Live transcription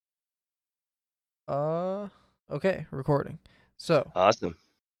Uh, okay, recording. So Awesome.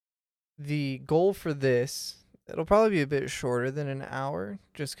 the goal for this, it'll probably be a bit shorter than an hour,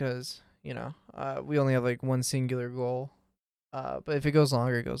 just because we only have like one singular goal. But if it goes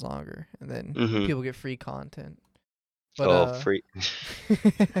longer, it goes longer, and then Mm-hmm. people get free content. But Oh, free.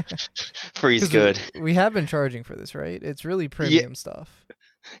 Free's because good. we have been charging for this, right? It's really Yeah, premium stuff.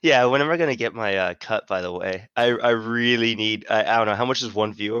 yeah. When am I gonna get my cut? By the way, I really need. I don't know how much is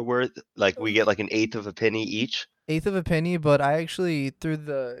one viewer worth. Like we get like an eighth of a penny each. Eighth of a penny, but I actually, through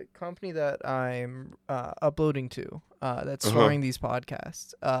the company that I'm uploading to, that's Uh huh. storing these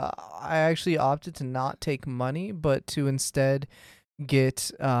podcasts, I actually opted to not take money, but to instead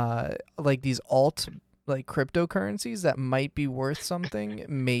get like these alt, like cryptocurrencies that might be worth something,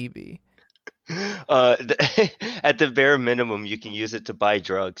 maybe. At the bare minimum, you can use it to buy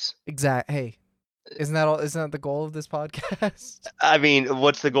drugs. Hey, isn't that all? Isn't that the goal of this podcast? I mean,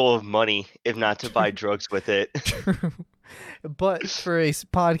 what's the goal of money if not to True, buy drugs with it? true. But for a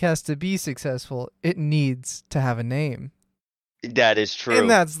podcast to be successful, it needs to have a name. That is And true.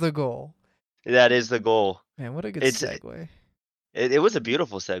 that's the goal. That is the goal. Man, what a good It's segue. it was a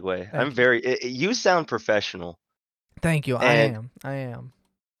beautiful segue. I'm Thank you. very. You sound professional, Thank you. I and am. I am.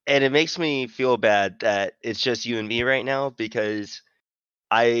 and it makes me feel bad that it's just you and me right now because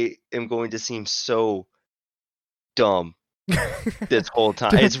I am going to seem so dumb this whole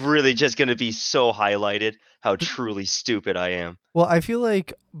time. It's really just going to be so highlighted how truly stupid I am. Well, I feel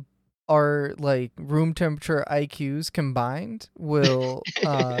like our like room temperature IQs combined will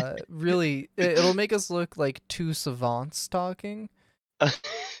really it'll make us look like two savants talking. when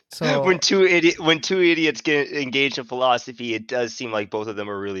So two idiots get engaged in philosophy, it does seem like both of them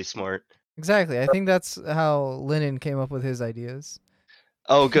are really smart. exactly. I think that's how Lennon came up with his ideas.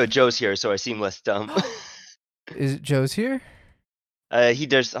 Oh, good, Joe's here, so I seem less dumb. Is Joe's here? He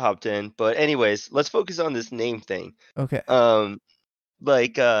just hopped in, but anyways, let's focus on this name thing. Okay. Um,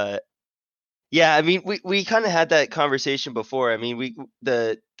 like Yeah, I mean, we kind of had that conversation before. I mean,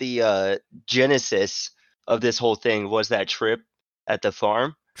 the genesis of this whole thing was that trip at the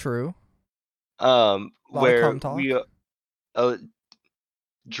farm, True. A lot of where cum we talk. uh,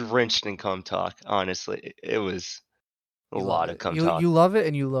 drenched in cum talk. Honestly, it was a You love lot of it. cum You talk. you love it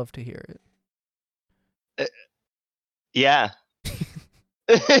and you love to hear Uh, yeah,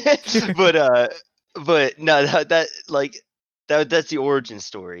 it. but but no, that like that's the origin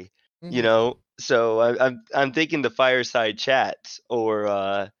story, you Mhm. know. So I'm thinking the fireside chats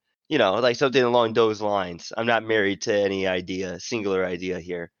or like something along those lines. I'm not married to any singular idea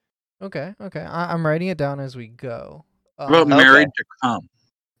here. Okay, okay. I'm writing it down as we go. About Okay. married to come.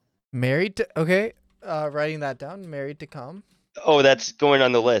 Married to okay. Writing that down. Married to come. Oh, that's going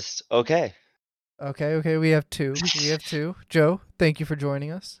on the list. Okay. Okay, okay. We have two. We have two. Joe, thank you for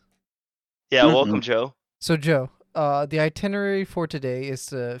joining us. Yeah, welcome, Mm-mm. Joe. So Joe, the itinerary for today is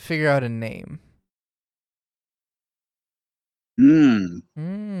to figure out a name. Mm.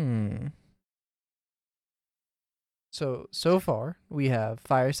 Hmm. So far we have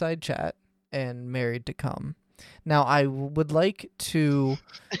fireside chat and married to come. Now I would like to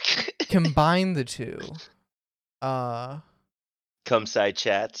combine the two. Uh, Come side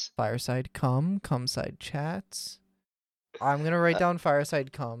chats. fireside come side chats. I'm gonna write Uh, down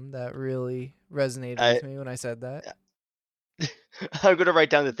fireside come. That really resonated I with me when I said that. I'm gonna write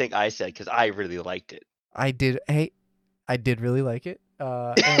down the thing I said because I really liked it. I did. Hey, I did really like it.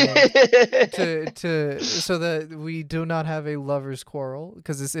 And to so that we do not have a lovers quarrel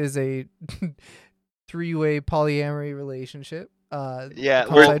because this is a three-way polyamory relationship. The Yeah,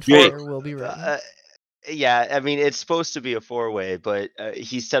 come Where's well, side Jake? fire will be written. uh, yeah. I mean, it's supposed to be a four-way, but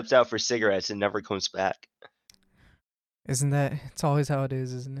he steps out for cigarettes and never comes back. Isn't that? It's always how it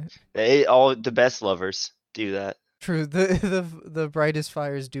is, isn't it? All the best lovers do that. True. The brightest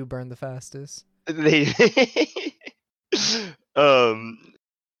fires do burn the fastest. They, um,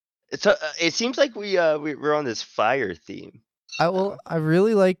 it seems like we're on this fire theme. I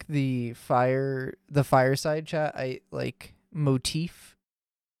really like the fireside chat. I like motif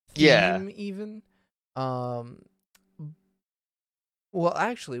Yeah, theme even. Um well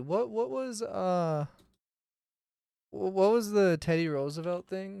actually what was the Teddy Roosevelt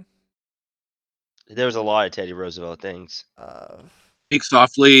thing? there was a lot of Teddy Roosevelt things. Uh Speak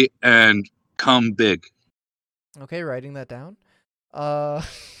softly and come big. okay, writing that down. Uh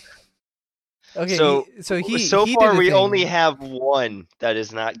okay, So so he did far a we only thing. have one that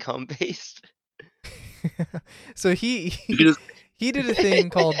is not cum based. So You just he did a thing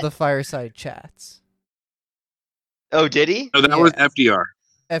called the fireside chats. Oh, did he? no, that was Yeah. FDR.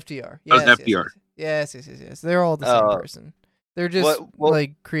 FDR. That was Yes, yes, FDR. yes. Yes, yes, yes, yes. They're all the same Uh, person. They're just what?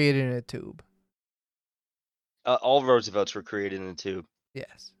 like created in a tube. All Roosevelts were created in a tube.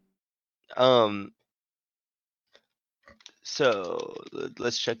 Yes. So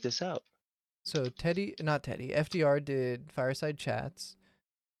let's check this out. So not Teddy, FDR did Fireside Chats.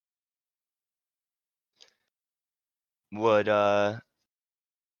 What huh.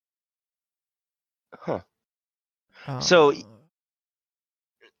 Um, So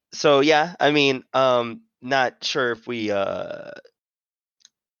yeah, I mean, not sure if we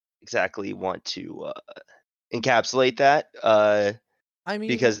exactly want to encapsulate that I mean,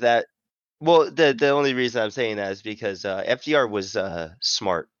 because that well the only reason I'm saying that is because FDR was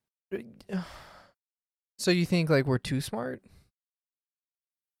smart. so you think like we're too smart?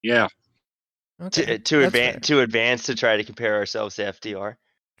 Yeah. Okay. To that's fair. advance to try to compare ourselves to FDR.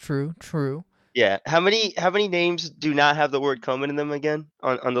 True. Yeah. How many names do not have the word "come" in them again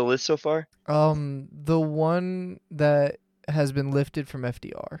on the list so far? The one that has been lifted from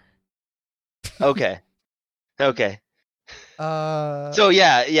FDR. Okay. Okay. Uh, So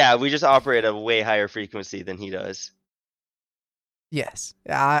yeah, we just operate at a way higher frequency than he does. yes,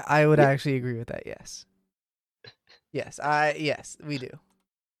 I would Yeah. actually agree with that. Yes, yes, we do.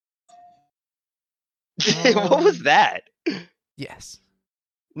 What was that? Yes.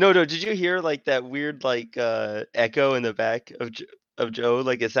 No, did you hear like that weird like echo in the back of Joe?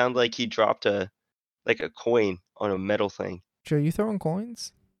 Like it sounded like he dropped a coin on a metal thing. Joe, you throwing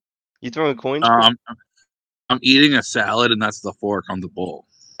coins? You throwing coins? I'm eating a salad, and that's the fork on the bowl.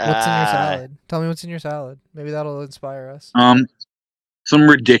 What's in your salad? Tell me what's in your salad. Maybe that'll inspire us. Some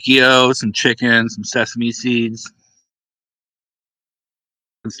radicchio, some chicken, some sesame seeds,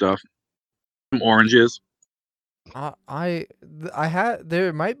 and stuff. Some oranges. I had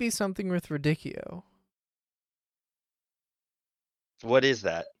there might be something with radicchio. What is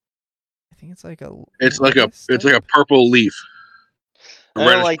that? I think it's like a. It's like lettuce a type? purple leaf. A I don't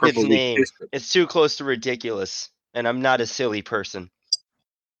reddish like its purple leaf. name. Tastes good. It's too close to ridiculous, and I'm not a silly person.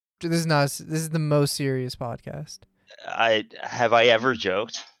 This is not. This is the most serious podcast. Have I ever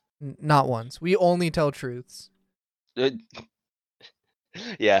joked? Not once. We only tell truths.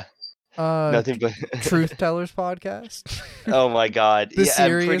 Yeah. Nothing but Truth Tellers podcast. Oh my god. The Yeah,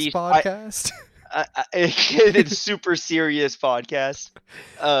 serious podcast. It's super serious podcast.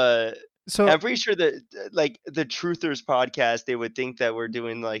 So I'm pretty sure that like the Truthers podcast, they would think that we're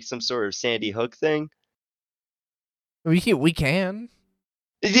doing like some sort of Sandy Hook thing. we can.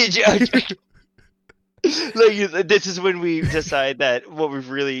 Did you? Like this is when we decide that what we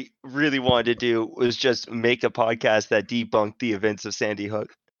really wanted to do was just make a podcast that debunked the events of Sandy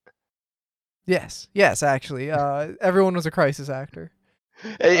Hook. Yes, actually. Everyone was a crisis actor.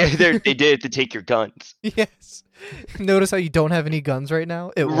 They did it to take your guns. Yes. Notice how you don't have any guns right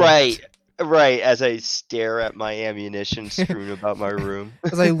now? It worked. Right. As I stare at my ammunition strewn about my room.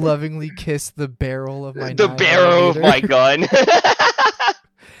 As I lovingly kiss the barrel of my the barrel of my gun.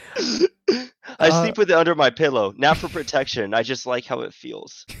 I sleep with it under my pillow, not for protection. I just like how it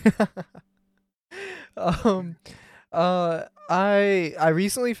feels. I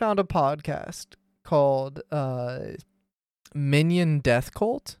recently found a podcast called Minion Death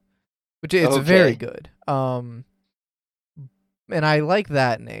Cult, which it's very good. And I like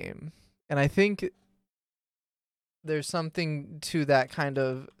that name. And I think there's something to that kind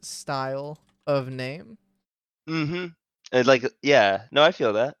of style of name. Mm-hmm. And like, yeah, no, I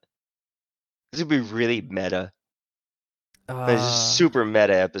feel that. This would be really meta. It's a super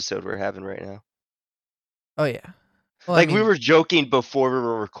meta episode we're having right now. Oh yeah. Well, like we were joking before we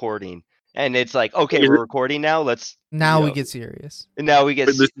were recording, and it's like, okay, we're recording now. Let's now we get serious. And now we get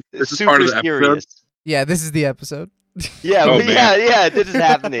this super is part of the serious. episode? Yeah, this is the episode. Yeah, yeah, this is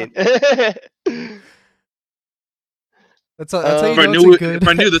happening. That's how you if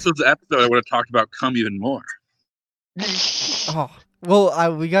I knew this was the episode, I would have talked about cum even more. Oh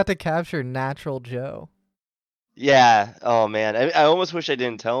well, we got to capture Natural Joe. Yeah. Oh man, I almost wish I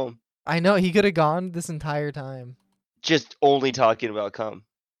didn't tell him. I know he could have gone this entire time. Just only talking about cum.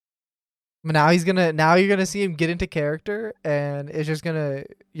 But now you're gonna see him get into character, and it's just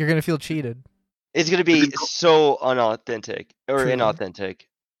you're gonna feel cheated. It's gonna be so unauthentic or Truly. inauthentic.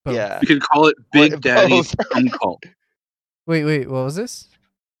 Both. Yeah. We could call it Big Daddy's Cum Cult. Wait, what was this?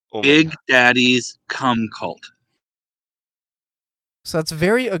 Oh Big Daddy's Cum Cult. So that's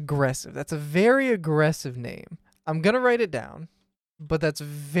very aggressive. That's a very aggressive name. I'm gonna write it down, but that's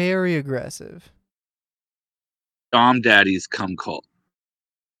very aggressive. Dom Daddy's Cum Cult.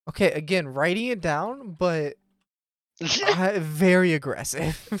 Okay, again, writing it down, but very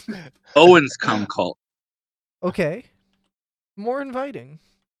aggressive. Owen's Cum Cult. Okay, more inviting.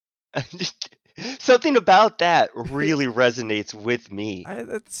 Something about that really resonates with me.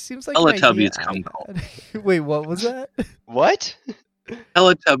 That seems like an idea Teletubbies come cult. Wait, what was that? What?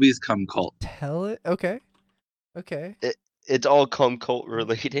 Teletubbies come cult. Tell it. Okay. Okay. It's all cum cult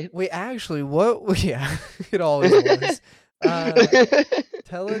related. Wait, actually, what? Yeah, it always was.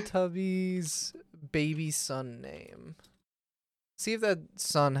 Teletubbies baby son name. See if that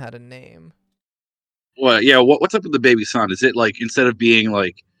son had a name. What? Yeah. What's up with the baby son? Is it like instead of being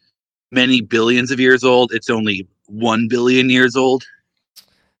like many billions of years old, it's only 1 billion years old?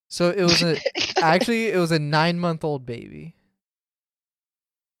 So it was it was a 9-month-old baby.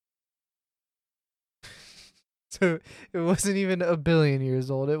 So it wasn't even a billion years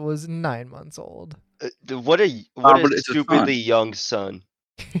old. It was 9 months old. What a but it's a stupidly son. young son.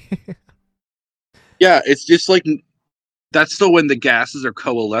 Yeah, it's just like that's still when the gases are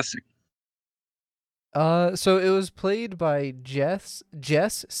coalescing. So it was played by Jess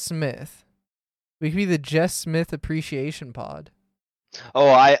Smith. We could be the Jess Smith Appreciation Pod. Oh,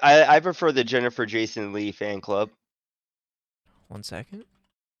 I prefer the Jennifer Jason Leigh fan club. 1 second.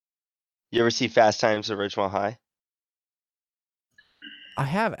 You ever see Fast Times at Ridgemont High? I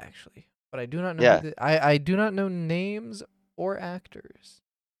have actually, but I do not know. Yeah. I do not know names or actors.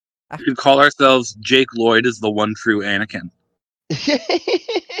 We could call ourselves Jake Lloyd is the one true Anakin.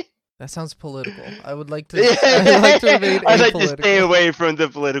 That sounds political. I would like to. I'd like to remain I'd like to apolitical. stay away from the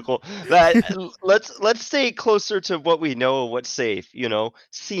political. Let's stay closer to what we know, what's safe. You know,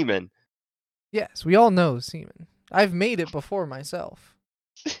 semen. Yes, we all know semen. I've made it before myself.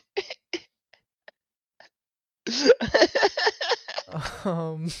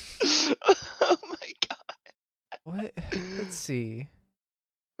 Oh my god. What? Let's see.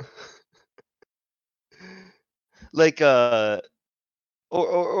 Like or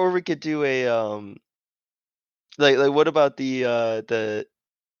we could do a like what about the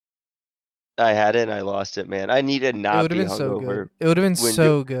I had it and I lost it, man. I need to It not would have be been so hungover. good. It would have been when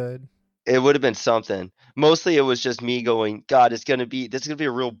so good. It would have been something. Mostly it was just me going, God, this is gonna be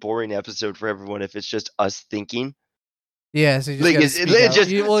a real boring episode for everyone if it's just us thinking. Yeah, so you just Like gotta it's speak it's out. just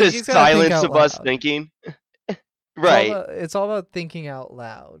You gotta think silence out of us loud. thinking. It's all Right. it's all about thinking out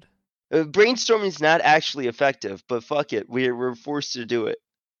loud. Brainstorming is not actually effective, but fuck it, we're forced to do it.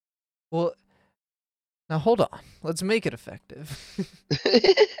 Well, now hold on. Let's make it effective.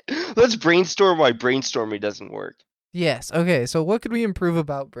 Let's brainstorm why brainstorming doesn't work. Yes. Okay. So what could we improve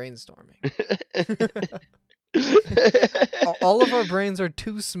about brainstorming? All of our brains are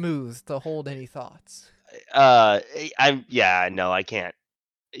too smooth to hold any thoughts. I can't.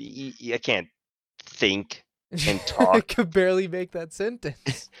 I can't think and I talk. could barely make that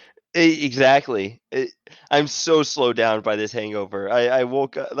sentence. Exactly. I'm so slowed down by this hangover. I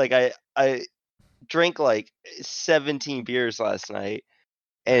woke up like I drank like 17 beers last night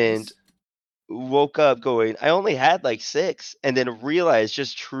and Nice. woke up going, I only had like 6, and then realized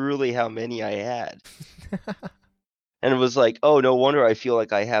just truly how many I had. And it was like, oh, no wonder I feel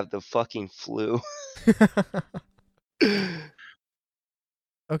like I have the fucking flu.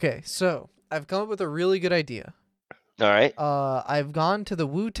 Okay, so I've come up with a really good idea. All right. I've gone to the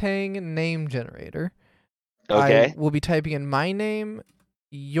Wu-Tang name generator. Okay. I will be typing in my name,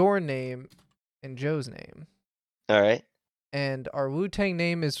 your name, and Joe's name. All right. And our Wu-Tang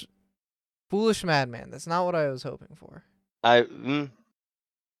name is Foolish Madman. That's not what I was hoping for.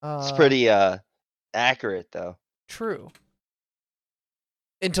 It's pretty accurate though. True.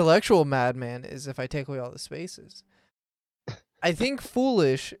 Intellectual Madman is if I take away all the spaces. I think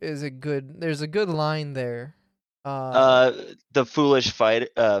foolish is there's a good line there. The foolish fire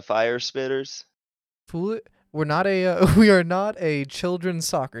spitters. We are not a children's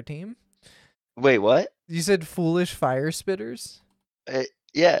soccer team. Wait, what? You said foolish fire spitters?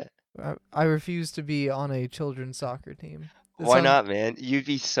 Yeah. I refuse to be on a children's soccer team. Why not, man? You'd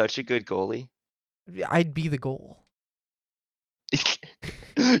be such a good goalie. I'd be the goal.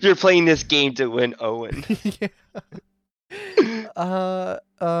 You're playing this game to win Owen. Yeah.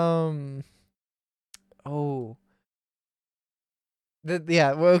 Oh.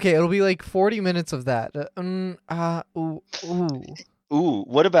 Yeah, well, okay, it'll be like 40 minutes of that. Ooh. Ooh,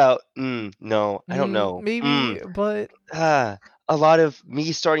 what about no, I don't know. Maybe, but a lot of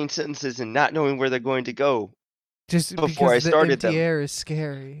me starting sentences and not knowing where they're going to go. Just before because I started the empty them. air is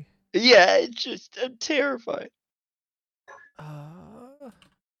scary. Yeah, I'm terrified.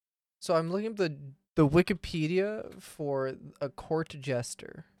 So I'm looking at the Wikipedia for a court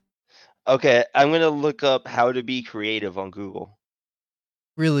jester. Okay, I'm gonna look up how to be creative on Google.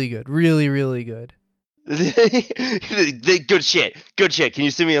 Really good. Really, really good. Good shit. Good shit. Can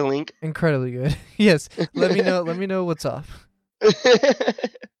you send me a link? Incredibly good. Yes. Let me know what's up.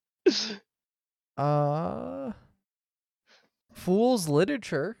 Fool's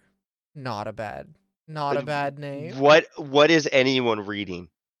Literature. Not a bad name. What is anyone reading?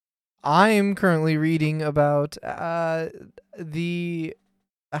 I'm currently reading about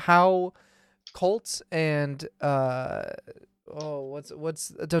how cults and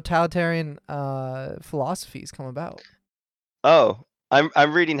what's totalitarian philosophies come about. Oh,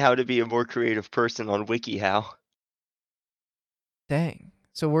 I'm reading How to Be a More Creative Person on WikiHow. Dang.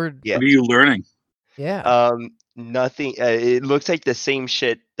 So we're Yeah. What are you learning? yeah. Nothing. It looks like the same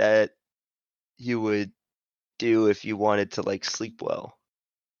shit that you would do if you wanted to like sleep well.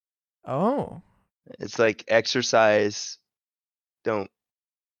 Oh. It's like exercise. Don't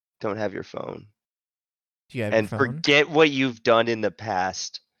have your phone. Do you have And your phone? forget what you've done in the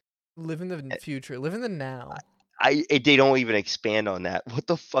past. Live in the future. Live in the now. They don't even expand on that. What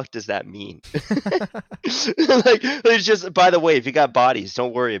the fuck does that mean? Like, it's just, by the way, if you got bodies,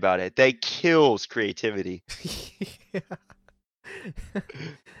 don't worry about it. That kills creativity. Yeah.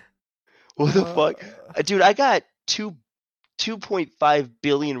 What the fuck? Dude, I got 2.5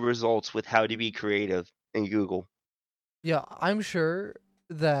 billion results with How to Be Creative in Google. Yeah, I'm sure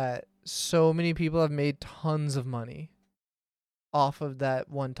that so many people have made tons of money off of that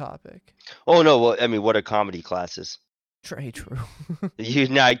one topic. Oh no, well, I mean, what are comedy classes? True. You're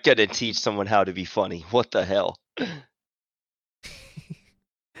not gonna teach someone how to be funny. What the hell?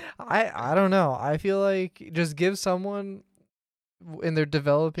 I don't know. I feel like just give someone in their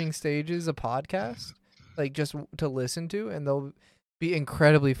developing stages a podcast, like just to listen to, and they'll be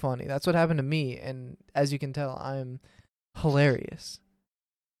incredibly funny. That's what happened to me, and as you can tell, I'm hilarious.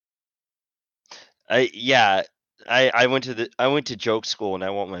 I went to joke school and I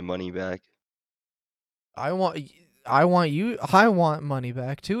want my money back. I want money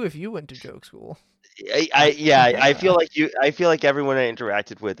back too if you went to joke school. I feel like everyone I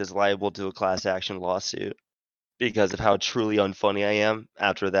interacted with is liable to a class action lawsuit because of how truly unfunny I am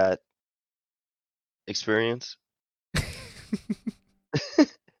after that experience.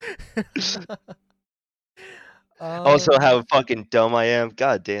 Also, how fucking dumb I am.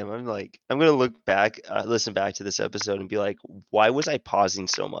 God damn, I'm gonna listen back to this episode and be like, why was I pausing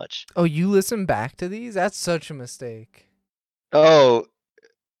so much? Oh, you listen back to these? That's such a mistake. Oh,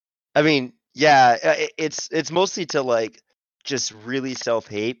 I mean, yeah, it's mostly to like just really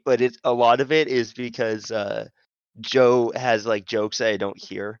self-hate, but a lot of it is because Joe has like jokes that I don't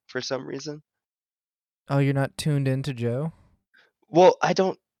hear for some reason. Oh, you're not tuned into Joe? Well, I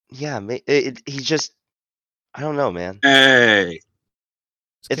don't. Yeah, he just. I don't know, man. Hey,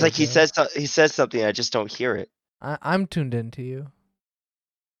 It's like he says something, I just don't hear it. I'm tuned into you.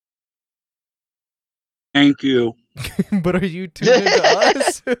 thank you. But are you tuned into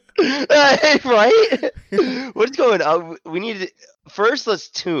us? Right? What's going on? We need to first. Let's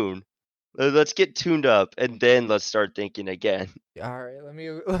tune. Let's get tuned up, and then let's start thinking again. All right, let me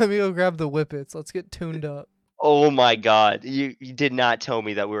go grab the whippets. Let's get tuned up. Oh my god, you did not tell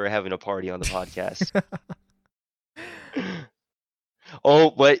me that we were having a party on the podcast. Oh,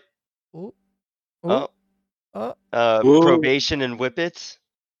 what? Ooh. Oh. Whoa. Probation and whippets.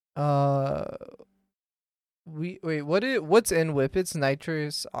 What's in whippets?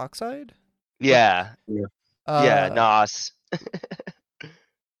 Nitrous oxide? Yeah. Yeah. Yeah, NOS.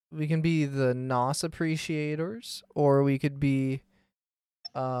 We can be the NOS appreciators, or we could be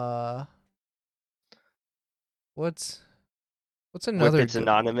what's another Whippets good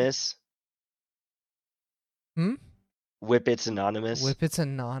Anonymous. one? Whippets Anonymous. Whippets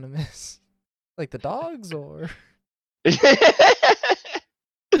Anonymous. Like the dogs, or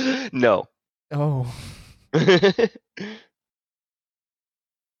No. oh.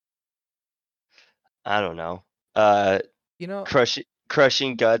 I don't know. You know,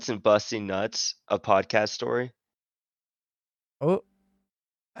 Crushing Guts and Busting Nuts, a podcast story. oh,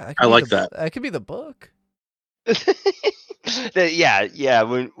 I like that. That could be the book. Yeah.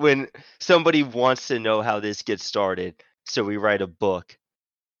 When somebody wants to know how this gets started, so we write a book.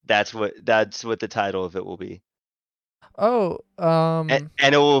 That's what the title of it will be. Oh, And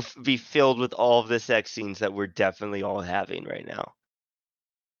it will be filled with all of the sex scenes that we're definitely all having right now.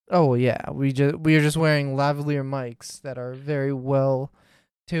 oh yeah, we are just wearing lavalier mics that are very well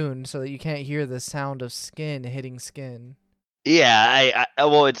tuned so that you can't hear the sound of skin hitting skin. Yeah,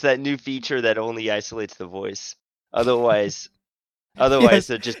 well, it's that new feature that only isolates the voice. Otherwise,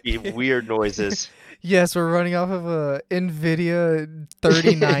 it'd just be weird noises. Yes, we're running off of a NVIDIA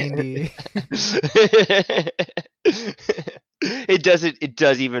 3090. It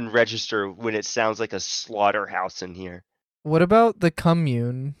does even register when it sounds like a slaughterhouse in here. What about the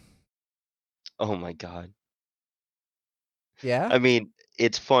commune? Oh my god. Yeah? I mean,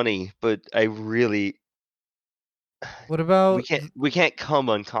 it's funny, but I really What about we can't come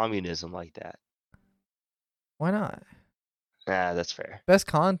on communism like that. why not? Nah, that's fair. Best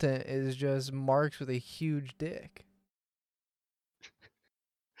content is just Marks with a huge dick.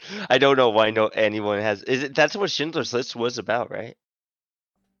 I don't know why anyone has. Is it that's what Schindler's List was about, right?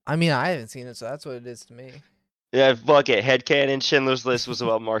 I mean, I haven't seen it, so that's what it is to me. Yeah, fuck it. Headcanon Schindler's List was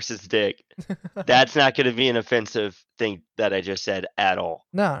about Marx's dick. That's not going to be an offensive thing that I just said at all.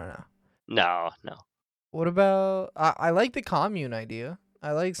 No. No. What about I like the commune idea.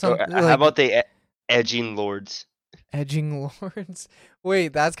 I like So, some how about the edging lords? edging lords.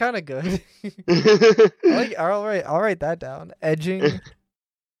 Wait, that's kind of good. I'll write that down. Edging.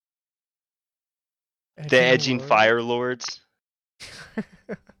 The edging lords. fire lords.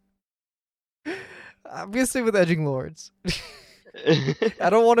 I'm gonna stay with edging lords. I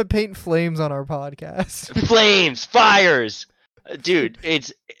don't want to paint flames on our podcast. Flames, fires, dude.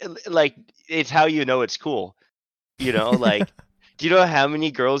 It's like it's how you know it's cool. You know, like, do you know how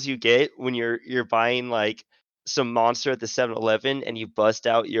many girls you get when you're buying like some monster at the 7-Eleven and you bust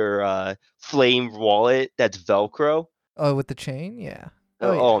out your flame wallet that's Velcro? Oh, with the chain, yeah.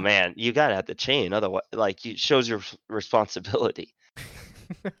 Oh, Yeah. Man, you gotta have the chain. Otherwise, like, it shows your responsibility.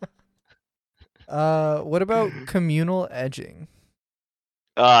 What about communal edging?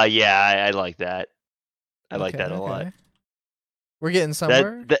 Yeah, I like that. I like that a lot. We're getting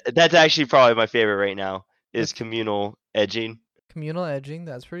somewhere. That's actually probably my favorite right now is communal edging. Communal edging,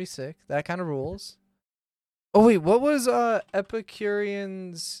 that's pretty sick. That kind of rules. Oh wait, what was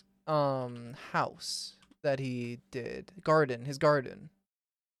Epicurean's house that he did? His garden.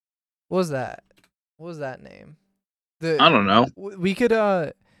 What was that? What was that name? I don't know. We could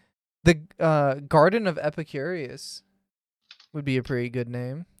the Garden of Epicurus would be a pretty good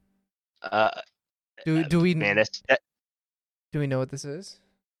name. Do we Man, do we know what this is?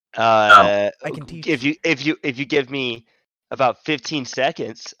 I can teach. If you give me about 15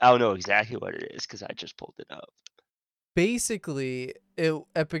 seconds, I'll know exactly what it is because I just pulled it up. Basically,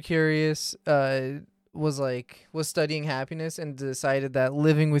 Epicurus was studying happiness and decided that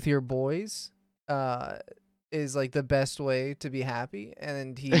living with your boys is like the best way to be happy,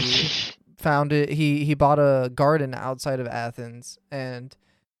 and he found it. He bought a garden outside of Athens, and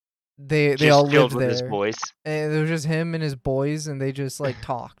they all lived there. His boys. And it was just him and his boys, and they just like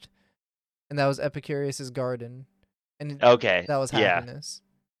talked, and that was Epicurus's garden. And okay, that was happiness.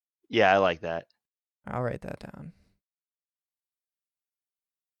 Yeah, I like that. I'll write that down.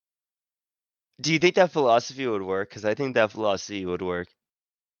 Do you think that philosophy would work? Because I think that philosophy would work.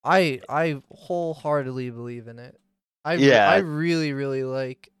 I wholeheartedly believe in it. I really, really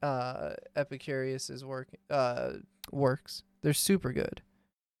like Epicurus's works. They're super good.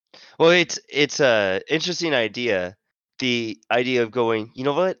 Well, it's a interesting idea. The idea of going, you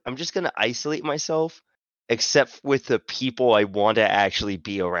know what? I'm just gonna isolate myself, except with the people I want to actually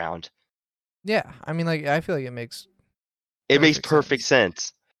be around. Yeah, I mean, like, I feel like it makes perfect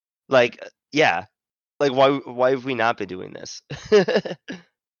sense. Like, yeah, like why have we not been doing this?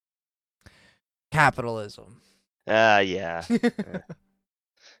 Capitalism. Yeah.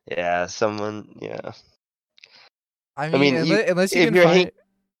 Yeah, someone, yeah. I mean unless you if can you're find...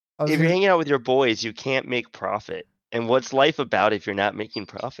 if you're hanging out with your boys, you can't make profit. And what's life about if you're not making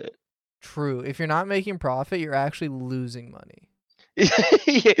profit? True. If you're not making profit, you're actually losing money.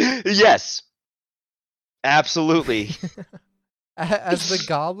 Yes. Absolutely. As the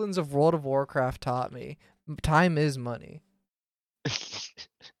goblins of World of Warcraft taught me, time is money.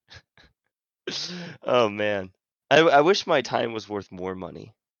 Oh man. I wish my time was worth more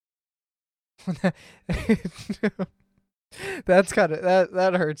money. That's kind of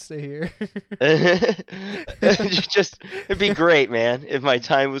that hurts to hear. It'd be great, man, if my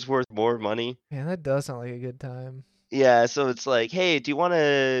time was worth more money. Man, that does sound like a good time. Yeah, so it's like, hey, do you want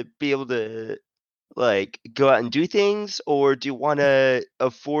to be able to like go out and do things, or do you want to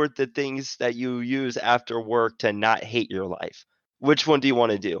afford the things that you use after work to not hate your life? Which one do you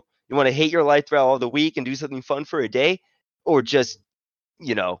want to do? You want to hate your life throughout all the week and do something fun for a day, or just,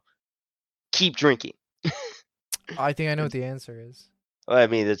 keep drinking? I think I know what the answer is. Well, I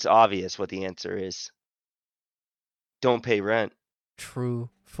mean, it's obvious what the answer is. Don't pay rent. True.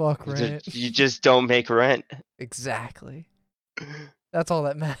 Fuck rent. You just don't make rent. Exactly. That's all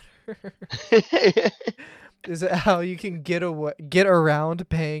that matters. Is it how you can get around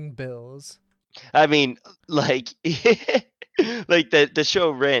paying bills? I mean, like, like the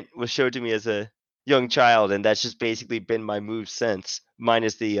show Rent was showed to me as a young child, and that's just basically been my move since,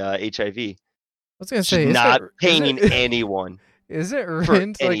 minus the HIV. I was gonna say, not paying anyone. Isn't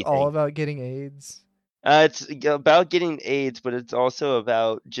Rent like all about getting AIDS? It's about getting AIDS, but it's also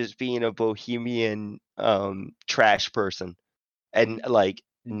about just being a bohemian trash person and like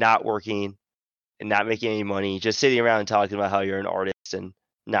not working and not making any money, just sitting around and talking about how you're an artist and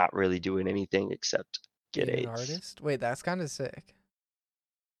not really doing anything except get Being an AIDS. artist? Wait, that's kind of sick.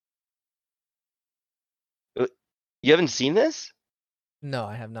 You haven't seen this? No,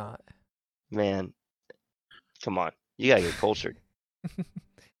 I have not. Man, come on. You gotta get cultured.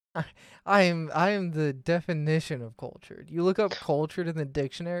 I am the definition of cultured. You look up cultured in the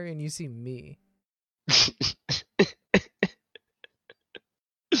dictionary and you see me.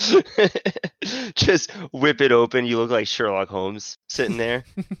 Just whip it open. You look like Sherlock Holmes sitting there,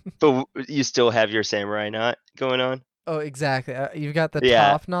 but you still have your samurai knot going on. Oh, exactly. You've got the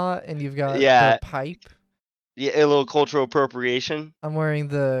Yeah. top knot and you've got Yeah. the pipe. Yeah, a little cultural appropriation. I'm wearing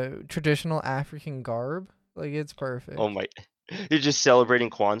the traditional African garb. Like, it's perfect. Oh my! You're just celebrating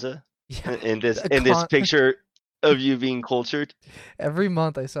Kwanzaa Yeah. in this picture of you being cultured. Every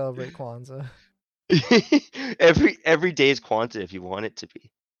month I celebrate Kwanzaa. every day is Kwanzaa if you want it to be.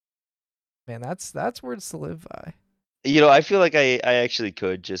 Man, that's words to live by. You know, I feel like I actually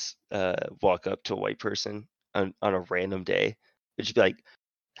could just walk up to a white person on a random day and just be like,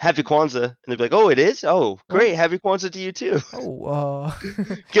 "Happy Kwanzaa," and they'd be like, "Oh, it is? Oh, great! Happy Kwanzaa to you too." Oh,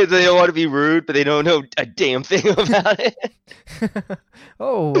 Because they don't want to be rude, but they don't know a damn thing about it.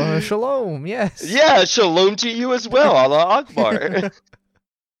 oh, shalom, yes. Yeah, shalom to you as well, Allah Akbar.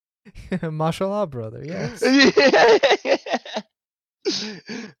 Mashallah, brother, yes.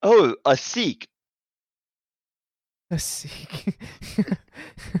 Oh, a Sikh. A Sikh.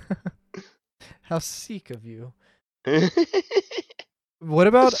 How Sikh of you. What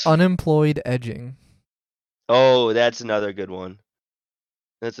about unemployed edging? Oh, that's another good one.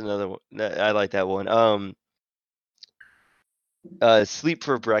 That's another one. I like that one. Sleep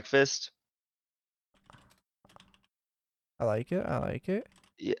for breakfast. I like it. I like it.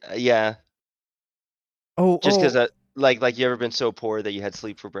 Yeah. Oh, Just because, like you ever been so poor that you had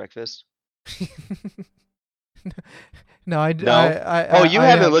sleep for breakfast? No, I No. oh, you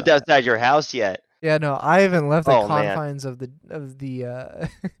haven't lived outside your house yet. Yeah, no, I haven't left the Oh, man. confines of the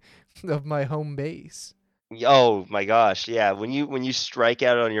of my home base. Oh my gosh, yeah. When you strike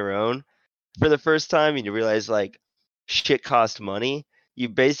out on your own for the first time and you realize like shit costs money, you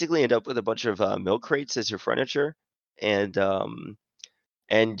basically end up with a bunch of milk crates as your furniture, and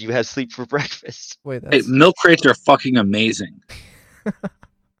you have sleep for breakfast. Wait, Hey, that's milk crates are fucking amazing.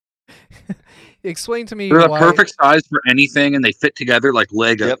 Explain to me They're the why. perfect size for anything, and they fit together like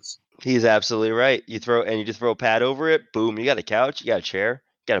Legos. Yep. He's absolutely right. You just throw a pad over it. Boom! You got a couch. You got a chair.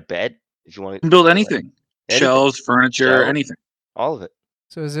 You got a bed. If you want You to can build anything. Shelves, furniture, Shelves. anything. All of it.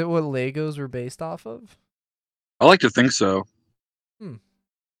 So is it what Legos were based off of? I like to think so.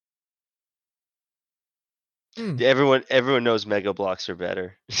 Everyone knows Mega Blocks are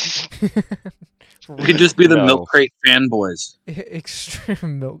better. We could just be the No. milk crate fanboys.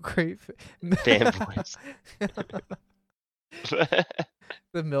 Extreme milk crate Fanboys.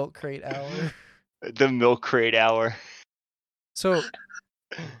 The milk crate hour. The milk crate hour. So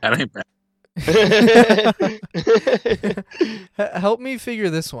That ain't bad. help me figure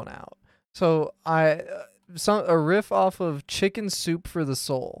this one out. So a riff off of Chicken Soup for the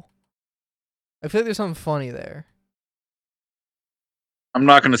Soul. I feel like there's something funny there. I'm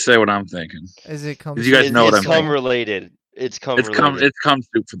not going to say what I'm thinking. Is it come? 'Cause you guys know what it's I'm cum thinking. related. It's cum It's related. cum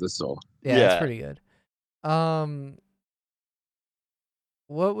soup for the soul. Yeah, it's Yeah. pretty good.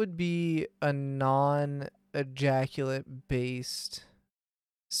 What would be a non-ejaculate based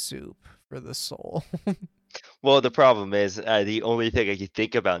soup for the soul? Well, the problem is the only thing I can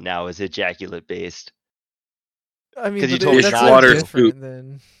think about now is ejaculate based. I mean, 'Cause you but told me that's not so to. different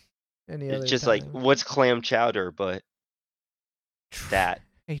than any other It's just time. like what's clam chowder, but that.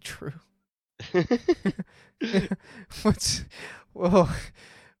 Hey, true. What's whoa,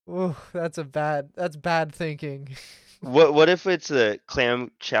 that's bad thinking. What if it's a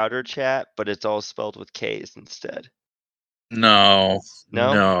clam chowder chat, but it's all spelled with K's instead? No.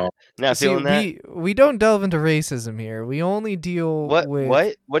 Not See, feeling that. we don't delve into racism here. We only deal with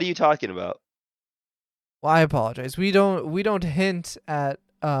What are you talking about? Well, I apologize. We don't hint at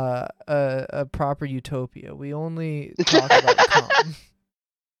a proper utopia. We only talk about cum.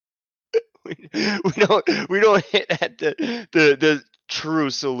 We don't hit at the true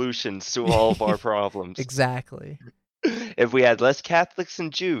solutions to all of our problems. Exactly. If we had less Catholics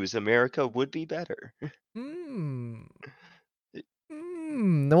and Jews, America would be better. Well,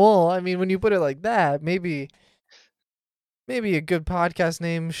 I mean, when you put it like that, maybe a good podcast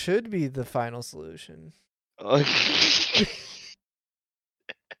name should be The Final Solution.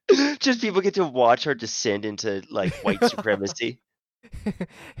 Just people get to watch her descend into like white supremacy.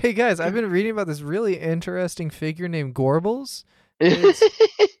 Hey guys, I've been reading about this really interesting figure named Gorbals. It's,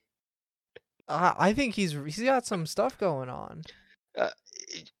 I think he's got some stuff going on.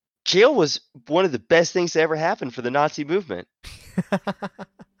 Jail was one of the best things to ever happen for the Nazi movement.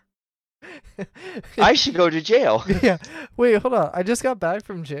 I should go to jail. Yeah. Wait, hold on. I just got back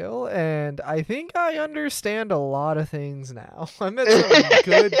from jail, and I think I understand a lot of things now. I met some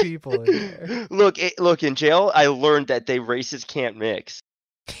good people in there. Look, in jail, I learned that they races can't mix.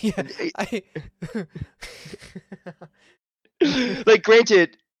 Yeah. Like,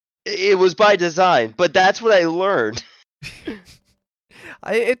 granted, it was by design, but that's what I learned.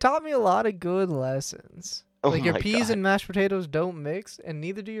 It taught me a lot of good lessons. Oh Like your my peas God. and mashed potatoes don't mix, and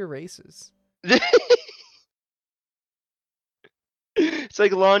neither do your races. It's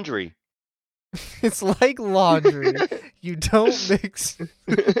like laundry. It's like laundry. You don't mix.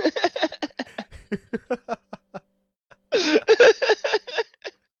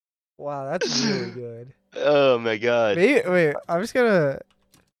 Wow, that's really good. Oh my God. Wait, I'm just gonna.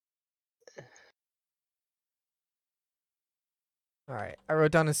 All right, I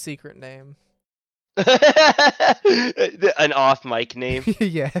wrote down a secret name. An off mic name.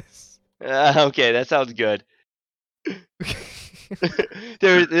 Yes. Okay, that sounds good.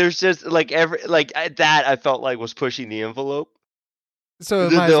 There's just like that I felt like was pushing the envelope. So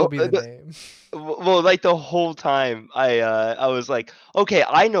it might as well be the name. Well, like the whole time I was like, okay,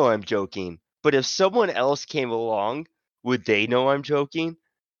 I know I'm joking, but if someone else came along, would they know I'm joking?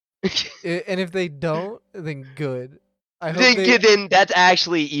 And if they don't, then good. I hope Then that's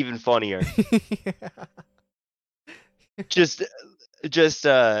actually even funnier. Yeah. Just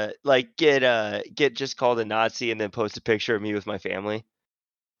like get just called a Nazi and then post a picture of me with my family.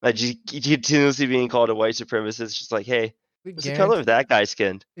 Like just continuously being called a white supremacist. Just like, hey, what's the color of that guy's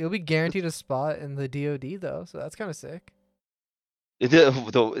skin? You'll be guaranteed a spot in the DoD though, so that's kind of sick.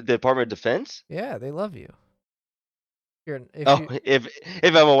 The Department of Defense? Yeah, they love you. If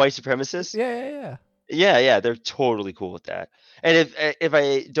I'm a white supremacist? Yeah. They're totally cool with that. And if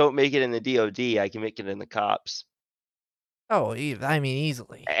I don't make it in the DoD, I can make it in the cops. Oh, I mean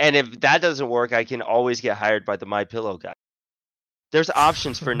easily. And if that doesn't work, I can always get hired by the My Pillow guy. There's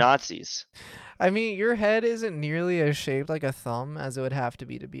options for Nazis. I mean, your head isn't nearly as shaped like a thumb as it would have to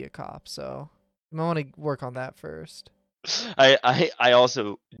be a cop, so you might want to work on that first. I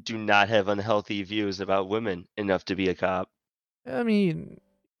also do not have unhealthy views about women enough to be a cop. I mean,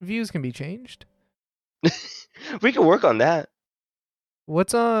 views can be changed. We can work on that.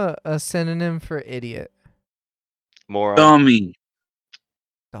 What's a synonym for idiot? Moron. Dummy.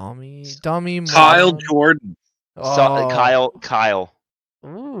 Kyle moron. Jordan. Kyle.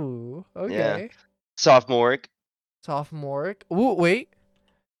 Ooh, okay. Yeah. Sophomoric. Ooh, wait.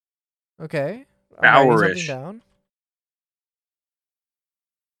 Okay. I'm writing something down.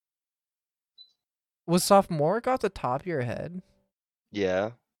 Was sophomoric off the top of your head?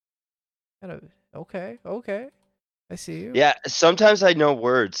 Yeah. Okay. I see you. Yeah, sometimes I know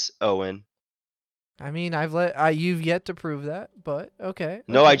words, Owen. I mean, you've yet to prove that, but okay.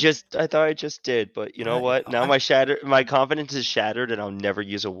 No, I thought I just did, but you know what? Now my confidence is shattered, and I'll never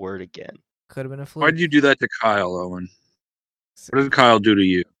use a word again. Could have been a fluke. Why did you do that to Kyle, Owen? What did Kyle do to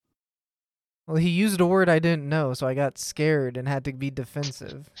you? Well, he used a word I didn't know, so I got scared and had to be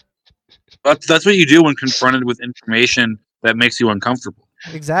defensive. That's what you do when confronted with information that makes you uncomfortable.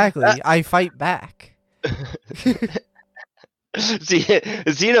 Exactly. I fight back. See,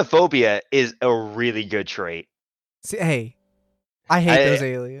 xenophobia is a really good trait. See, hey, I hate those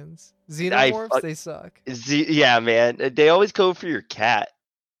aliens. Xenomorphs, they suck. Yeah, man. They always go for your cat.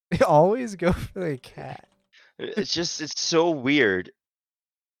 They always go for the cat. It's so weird.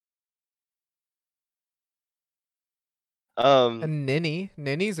 And ninny.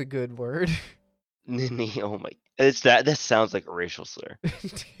 Ninny's a good word. Ninny, oh my. That sounds like a racial slur.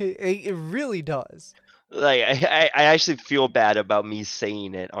 It really does. Like I actually feel bad about me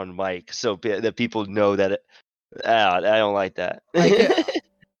saying it on mic, so that people know that I don't like that.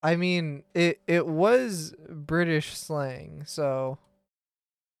 I mean, it was British slang, so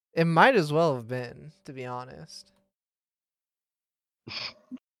it might as well have been, to be honest.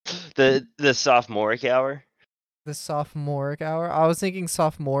 The sophomoric hour. The sophomoric hour. I was thinking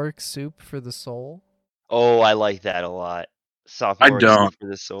sophomoric soup for the soul. Oh, I like that a lot. Sophomoric soup for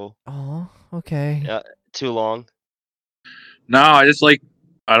the soul. Oh, okay. Yeah. Too long? No, I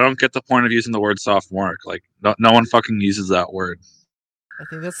don't get the point of using the word sophomoric. Like no one fucking uses that word. I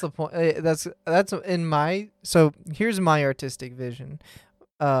think that's the point. That's in my. So here's my artistic vision.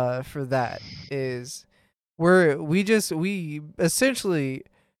 For that is we essentially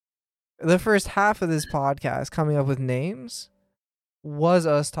the first half of this podcast coming up with names was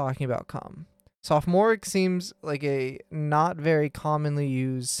us talking about cum. Sophomoric seems like a not very commonly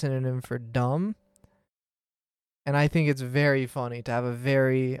used synonym for dumb. And I think it's very funny to have a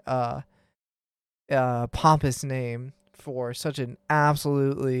very pompous name for such an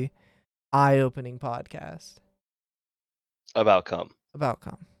absolutely eye-opening podcast About cum. about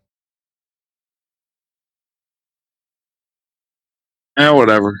cum.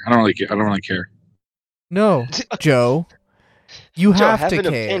 Whatever. I don't really care. No, Joe. You Joe, have to an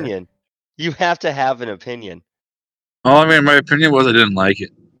care. opinion. You have to have an opinion. Well, I mean, my opinion was I didn't like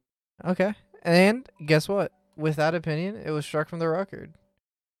it. Okay. And guess what? With that opinion, it was struck from the record.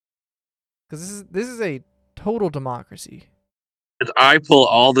 Because this is a total democracy. Because I pull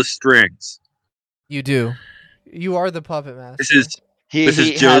all the strings. You do. You are the puppet master. This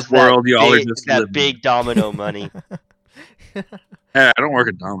is Joe's world. You all are just that living. big domino money. Hey, I don't work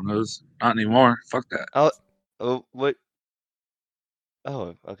at Domino's. Not anymore. Fuck that. Oh, what?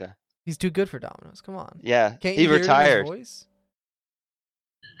 Oh, okay. He's too good for Domino's. Come on. Yeah, Can't he you hear it in his retired. voice?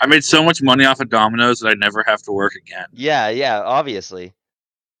 I made so much money off of Domino's that I never have to work again. Yeah, obviously.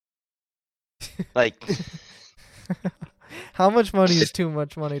 Like, How much money is too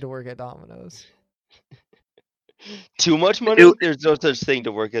much money to work at Domino's? too much money? There's no such thing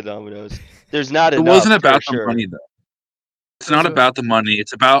to work at Domino's. There's not enough. It wasn't about for the sure. money, though. It's not about the money.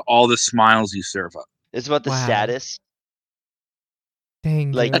 It's about all the smiles you serve up. It's about the Wow. status.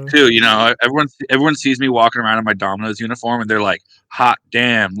 Dang, Like- Joe. That too, you know, everyone sees me walking around in my Domino's uniform, and they're like, "Hot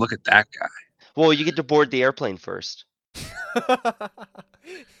damn, look at that guy." Well, you get to board the airplane first.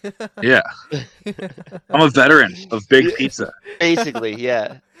 Yeah, I'm a veteran of Big Pizza. Basically,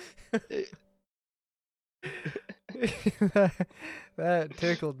 yeah. That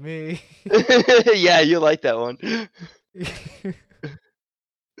tickled me. Yeah, you like that one.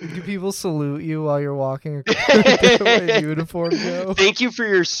 Do people salute you while you're walking in uniform, Joe? Thank you for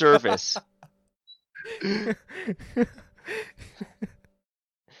your service.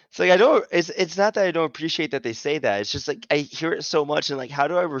 It's like it's not that I don't appreciate that they say that. It's just like I hear it so much and like how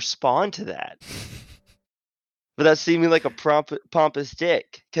do I respond to that? Without seeming like a pompous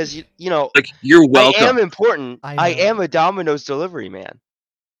dick. Because you know, Like, you're welcome. I am important. I I know. am a Domino's delivery man.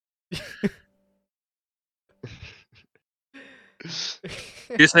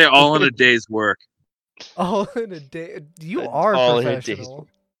 You say all in a day's work. All in a day. You are All in a day's professional.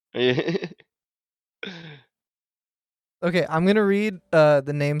 Okay, I'm gonna read the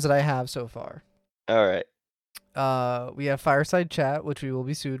names that I have so far. All right. We have Fireside Chat, which we will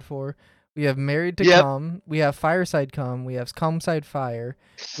be sued for. We have Married to Yep. Cum. We have Fireside Cum. We have Cumside Fire.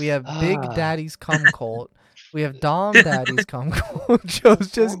 We have Big Ah. Daddy's Cum Cult. We have Dom Daddy's Cum Cult. Joe's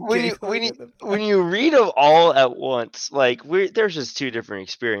just When you read them all at once, like there's just two different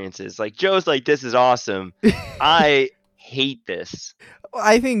experiences. Like Joe's like, this is awesome. I hate this.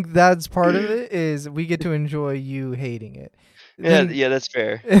 I think that's part of it. Is we get to enjoy you hating it. Yeah, Then- yeah, that's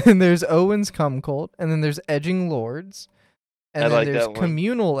fair. And there's Owen's Cum Cult, and then there's Edging Lords, and I then like there's that one.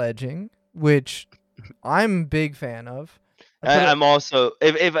 Communal Edging, which I'm a big fan of. I'm also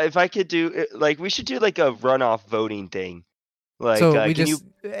if I could do like we should do like a runoff voting thing. Like so we can just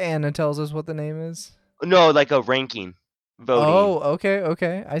Anna tells us what the name is. no like a ranking voting. Oh,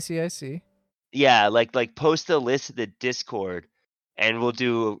 okay. I see. Yeah, like post a list in the Discord, and we'll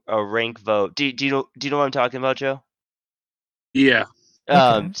do a rank vote. Do you know what I'm talking about, Joe? Yeah.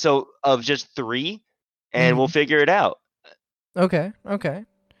 Okay. So of just 3, and Mhm. we'll figure it out. Okay.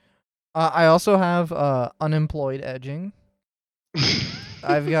 I also have Unemployed Edging.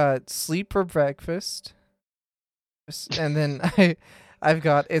 I've got Sleep for Breakfast, and then I've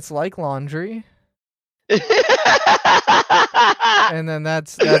got It's Like Laundry, and then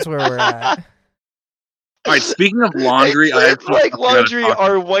that's where we're at. All right. Speaking of laundry, I It's actually like I gotta laundry, talk-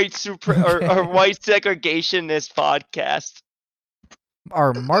 our white our white segregationist podcast.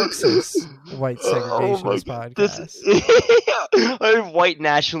 Our Marxist white Oh my segregationist God, podcast. our white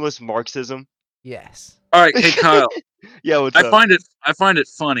nationalist Marxism. Yes. All right. Hey, Kyle. Yeah, what's I up? find it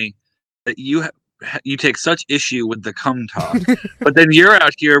funny that you take such issue with the cum talk, but then you're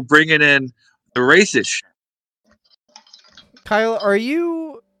out here bringing in the racist shit. Kyle, are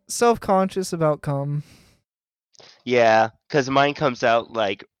you self-conscious about cum? Yeah, because mine comes out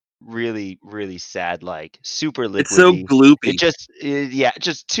like really, really sad, like super liquidy. It's so gloopy. It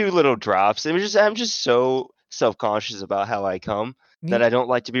just 2 little drops. I'm just so self-conscious about how I come that I don't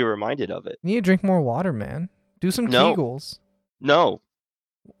like to be reminded of it. You need to drink more water, man. Do some No. Kegels. No,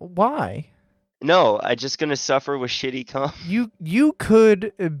 Why? I'm just gonna suffer with shitty cum. You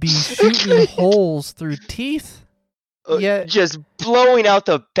could be shooting holes through teeth. Yeah. just blowing out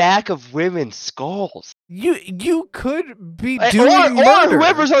the back of women's skulls. You could be Or doing murder.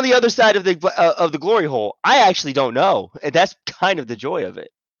 whoever's on the other side of the glory hole. I actually don't know. And that's kind of the joy of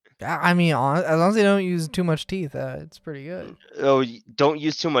it. I mean, as long as they don't use too much teeth, it's pretty good. Oh, don't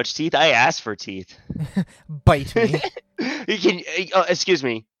use too much teeth. I asked for teeth. Bite me. You can. Excuse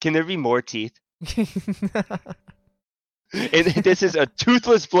me. Can there be more teeth? And this is a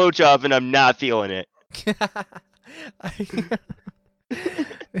toothless blowjob, and I'm not feeling it.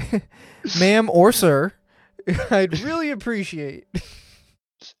 Ma'am or sir, I'd really appreciate.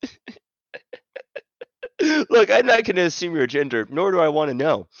 Look, I'm not going to assume your gender, nor do I want to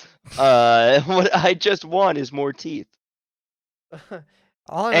know. What I just want is more teeth.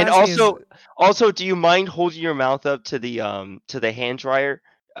 All I'm And asking also, do you mind holding your mouth up to the hand dryer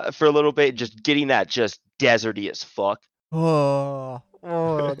for a little bit, just getting that just deserty as fuck? Oh,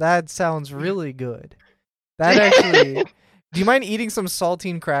 that sounds really good. That actually. Do you mind eating some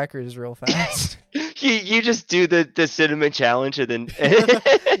saltine crackers real fast? You just do the cinnamon challenge and then.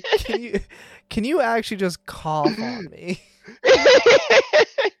 Can you actually just cough on me?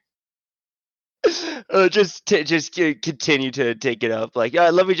 Just continue to take it up. Like,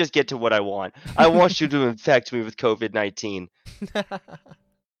 let me just get to what I want. I want you to infect me with COVID-19.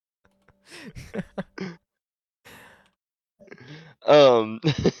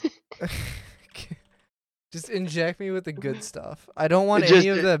 Just inject me with the good stuff. I don't want any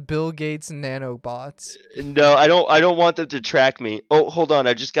of the Bill Gates nanobots. No, I don't want them to track me. Oh, hold on.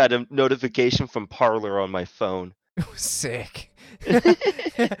 I just got a notification from Parler on my phone. Sick.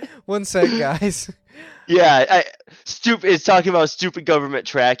 1 sec, guys. Yeah, it's talking about stupid government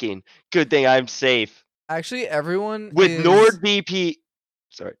tracking. Good thing I'm safe. Actually, everyone with is... NordVPN.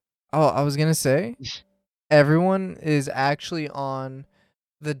 Sorry. Oh, I was gonna say, everyone is actually on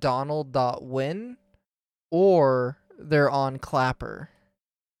the Donald.win, or they're on Clapper.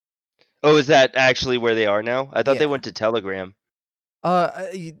 Oh, is that actually where they are now? I thought they went to Telegram.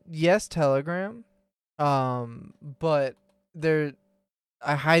 Yes, Telegram. But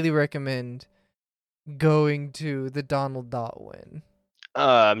I highly recommend going to the Donald.win.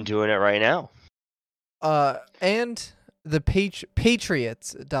 I'm doing it right now. And the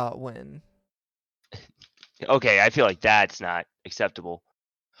Patriots.win. Okay, I feel like that's not acceptable.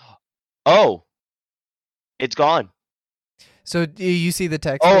 Oh, it's gone. So you see the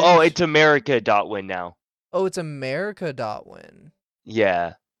text? Oh, it's America.win now. Oh, it's America.win.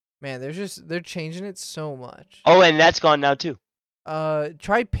 Yeah. Man, they're changing it so much. Oh, and that's gone now too.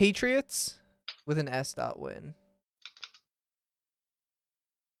 Try Patriots with an S.win.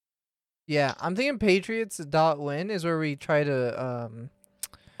 Yeah, I'm thinking Patriots.win is where we try to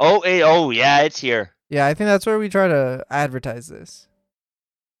Oh yeah, it's here. Yeah, I think that's where we try to advertise this.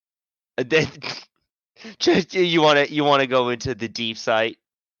 Just you want to go into the deep site.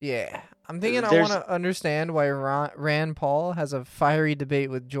 Yeah, I'm thinking I want to understand why Rand Paul has a fiery debate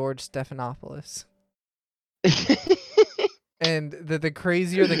with George Stephanopoulos. And the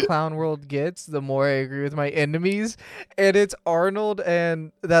crazier the clown world gets, the more I agree with my enemies. And it's Arnold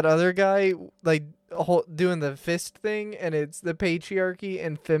and that other guy like doing the fist thing, and it's the patriarchy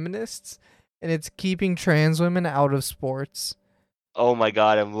and feminists, and it's keeping trans women out of sports. Oh my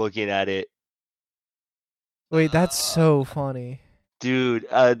god, I'm looking at it. Wait, that's so funny. Dude,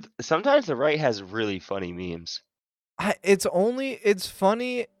 sometimes the right has really funny memes. It's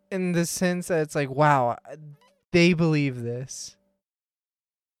funny in the sense that it's like, wow, they believe this.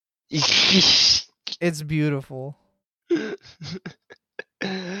 It's beautiful.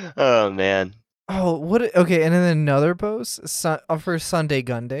 Oh man. Oh, what? Okay, and then another post for Sunday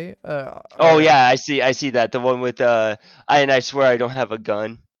Gunday. Oh yeah, I see that, the one with I swear I don't have a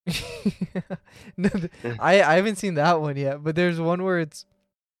gun. No, I haven't seen that one yet, but there's one where it's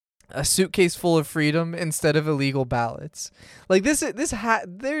a suitcase full of freedom instead of illegal ballots. Like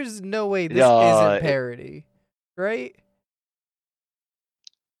there's no way this isn't parody, right?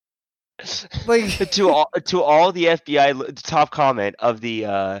 Like to all the FBI, top comment of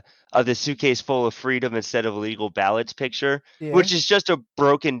the suitcase full of freedom instead of illegal ballots picture, which is just a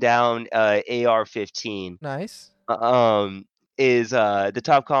broken down AR-15. Nice. Is the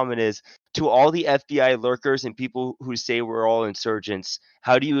top comment is, to all the FBI lurkers and people who say we're all insurgents,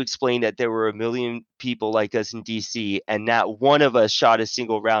 how do you explain that there were 1 million people like us in DC and not one of us shot a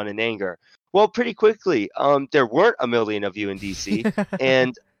single round in anger? Well, pretty quickly, there weren't 1 million of you in DC,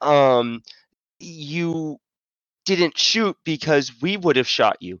 and you didn't shoot because we would have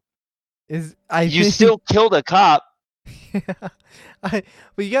shot you. You still killed a cop. But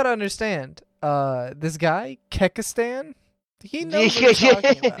you gotta understand, this guy Kekistan, he knows what he's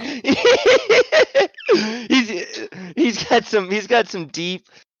talking about. He's got some deep,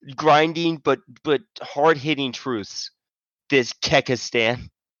 grinding but hard hitting truths. This Kekistan.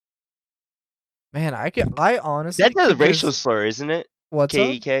 Man, I honestly That's a could racial just- slur, isn't it? What's up?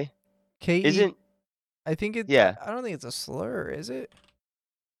 KEK. K-E- Isn't? I think it's. Yeah. I don't think it's a slur, is it?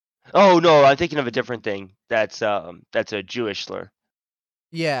 Oh no, I'm thinking of a different thing. That's a Jewish slur.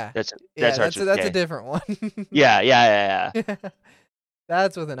 Yeah. That's Yeah, that starts with that's a K. different one. Yeah.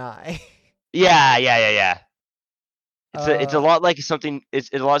 That's with an I. Yeah. It's a Uh, lot like something. It's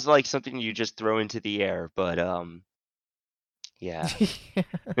a lot like something you just throw into the air, but yeah,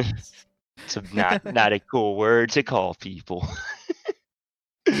 it's not a cool word to call people.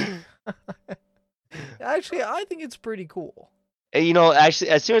 Actually, I think it's pretty cool. And, you know, actually,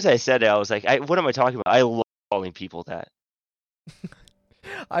 as soon as I said it, I was like, what am I talking about? I love calling people that.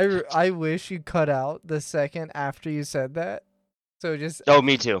 I wish you cut out the second after you said that. So just Oh,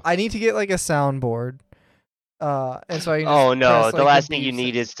 me too. I need to get like a soundboard. And so I can just Oh no, press, the like, last thing beep you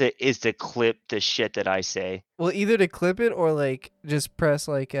need is to clip the shit that I say. Well, either to clip it or like just press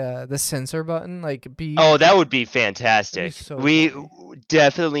like the censor button, like beep. Oh, that would be fantastic. so We funny.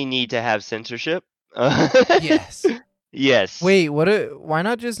 definitely need to have censorship. Yes. Yes. Wait, why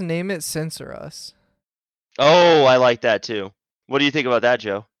not just name it Censor Us? Oh, I like that too. What do you think about that,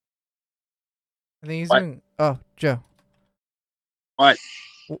 Joe? I think he's What? doing. Oh, Joe. What?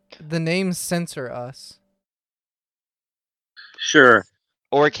 The name Censor Us. Sure.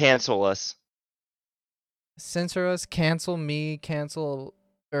 Or cancel us. Censor us, cancel me,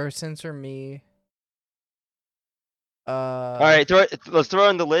 or censor me. All right, let's throw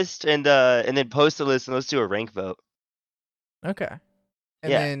in the list and then post the list and let's do a rank vote. Okay.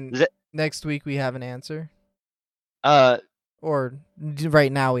 And Yeah. then Is it- next week we have an answer. Uh, Or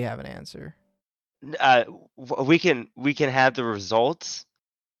right now we have an answer. we can have the results,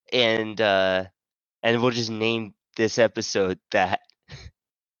 and we'll just name this episode that.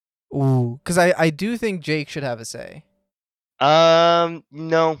 Ooh, because I do think Jake should have a say.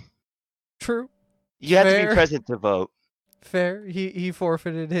 No, True. you have to Fair. be present to vote. Fair. He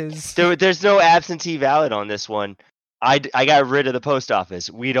forfeited his. There's no absentee ballot on this one. I got rid of the post office.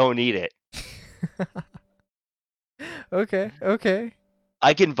 We don't need it. Okay.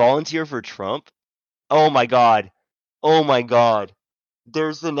 I can volunteer for Trump. Oh my god.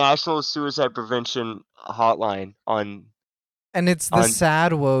 There's the National Suicide Prevention Hotline on. And it's the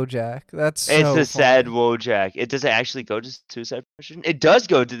sad Wojak. That's so It's the sad funny. Wojak. It doesn't actually go to suicide prevention. It does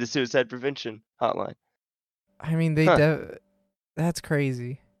go to the suicide prevention hotline. I mean, that's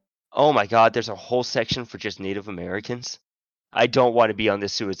crazy. Oh my god, there's a whole section for just Native Americans. I don't want to be on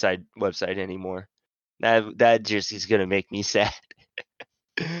this suicide website anymore. That just is gonna make me sad.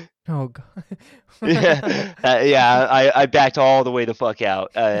 Oh god. Yeah, I backed all the way the fuck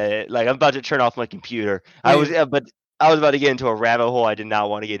out. Like I'm about to turn off my computer. I was about to get into a rabbit hole I did not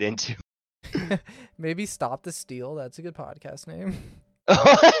want to get into. Maybe Stop the Steal. That's a good podcast name.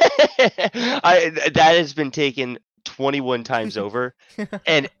 That has been taken 21 times over,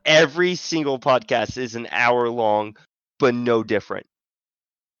 and every single podcast is an hour long, but no different.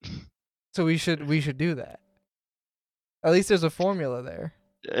 So we should do that. At least there's a formula there.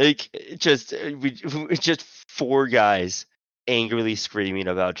 Like just four guys angrily screaming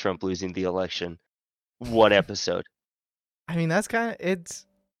about Trump losing the election. One episode. I mean, that's kind of it's.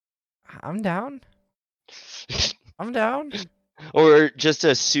 I'm down. I'm down. Or just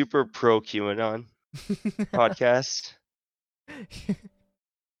a super pro QAnon podcast.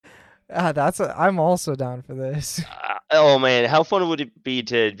 I'm also down for this. Oh man, how fun would it be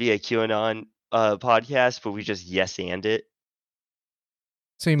to be a QAnon podcast, but we just yes and it?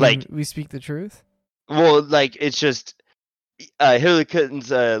 So you mean we speak the truth? Well, like it's just Hillary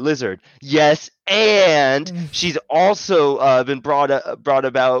Clinton's lizard. Yes, and she's also been brought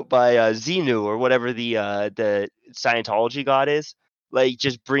about by Xenu or whatever the Scientology god is. Like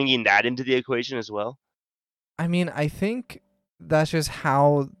just bringing that into the equation as well. I mean, I think that's just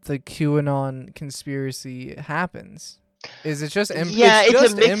how the QAnon conspiracy happens. Is it's just it's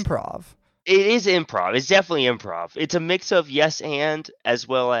just improv. It is improv. It's definitely improv. It's a mix of yes and as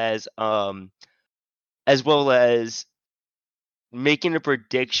well as making a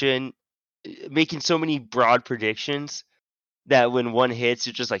prediction, making so many broad predictions that when one hits,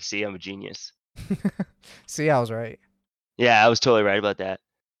 you're just like, see, I'm a genius. See, I was right. Yeah, I was totally right about that.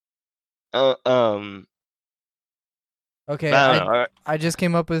 Okay, I just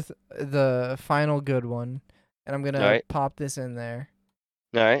came up with the final good one, and I'm gonna pop this in there.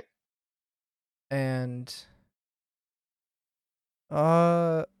 All right. And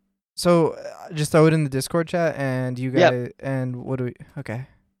so just throw it in the Discord chat, and you guys, and what do we? Okay.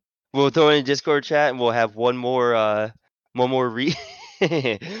 We'll throw it in Discord chat, and we'll have one more one more read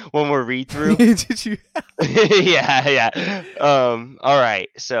one more read through. Did you? Yeah. All right.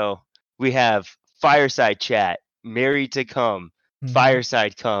 So we have Fireside Chat, Married to Come, Mhm.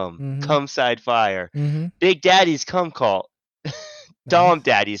 Fireside Come, Mhm. Come Side Fire, Mm-hmm. Big Daddy's Come Cult, Dom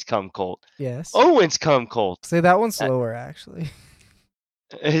Daddy's Come Cult, Yes. Owen's Come Cult. Say that one slower, actually.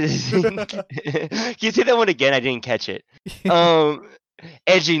 Can you say that one again? I didn't catch it.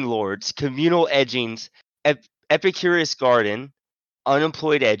 Edging Lords, Communal Edgings, Epicurus Garden,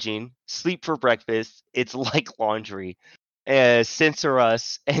 Unemployed Edging, Sleep for Breakfast, It's Like Laundry, Censor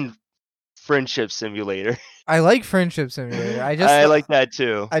Us, and Friendship Simulator. I like Friendship Simulator. I like that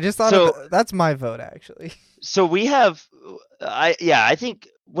too. I just thought So- that's my vote, actually. So we have, I think.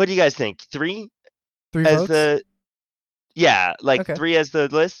 What do you guys think? 3 3 as votes. the, yeah, like Okay. 3 as the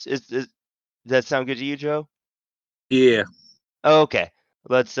list. Is does that sound good to you, Joe? Yeah. Oh, okay.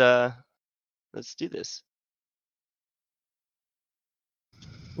 Let's do this.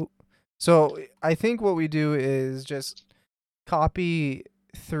 So I think what we do is just copy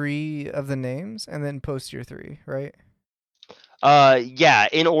 3 of the names and then post your 3, right? Yeah,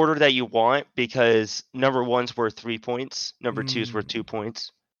 in order that you want, because number 1's worth 3 points, number 2's worth 2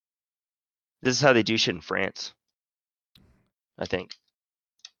 points. This is how they do shit in France, I think.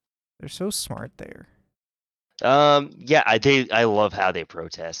 They're so smart there. Yeah, I love how they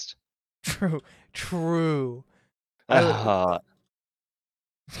protest. True.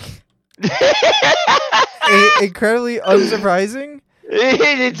 Incredibly unsurprising.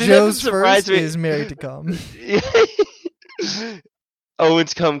 It doesn't Joe's surprise first me. is Married to Come.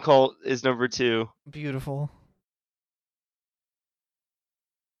 Owen's Come Cult is number 2. Beautiful.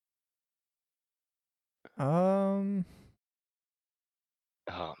 Oh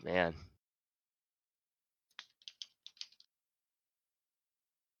man.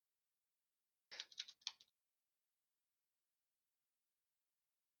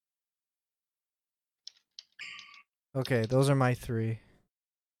 Okay, those are my 3.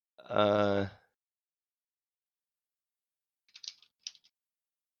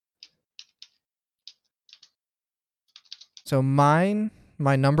 So my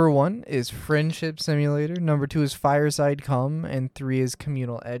number 1 is Friendship Simulator, number 2 is Fireside Come, and 3 is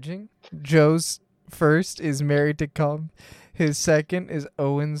Communal Edging. Joe's first is Married to Come. His second is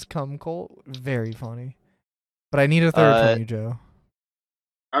Owen's Come Cult. Very funny. But I need a third from you, Joe.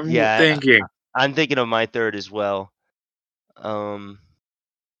 I'm Yeah, thinking. I'm thinking of my third as well.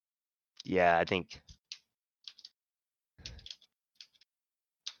 Yeah, I think.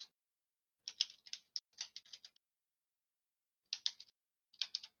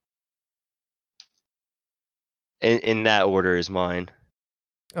 In that order is mine.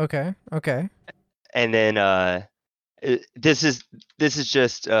 Okay. And then this is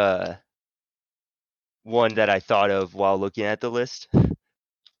just one that I thought of while looking at the list.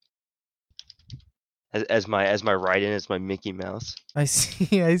 As my write-in as my Mickey Mouse. I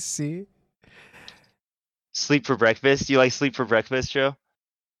see. Sleep for breakfast. Do you like Sleep for breakfast, Joe?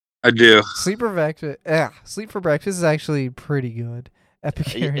 I do. Sleep for breakfast is actually pretty good.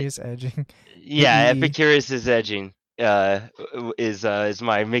 Epicurus Edging. Yeah, E. Epicurus is edging. Is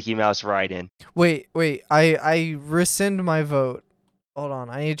my Mickey Mouse write-in. Wait. I rescind my vote. Hold on.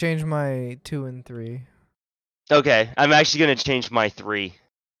 I need to change my 2 and 3. Okay, I'm actually gonna change my 3.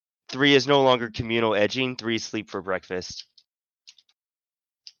 3 is no longer communal edging. 3 is Sleep for breakfast.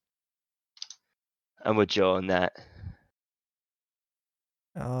 I'm with Joe on that.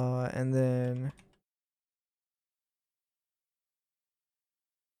 And then.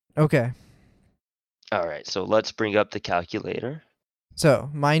 Okay. All right, so let's bring up the calculator. So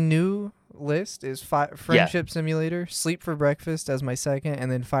my new list is Friendship Simulator, Sleep for Breakfast as my second,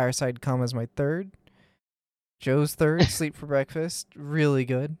 and then Fireside Come as my third. Joe's third, Sleep for Breakfast, really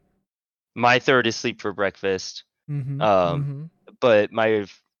good. My third is Sleep for breakfast. Mm-hmm. But my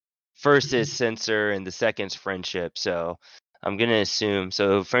first is Censor and the second's Friendship. So I'm gonna assume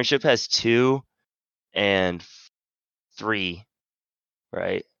Friendship has 2 and 3,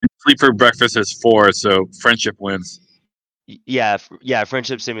 right? Sleep for breakfast is 4, so friendship wins. Yeah.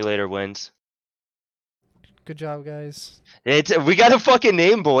 Friendship Simulator wins. Good job, guys. We got a fucking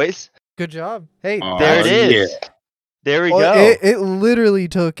name, boys. Good job. Hey, There it is. Yeah. There we go. It literally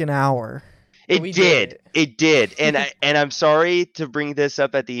took an hour. It We did. it. It did. And I'm sorry to bring this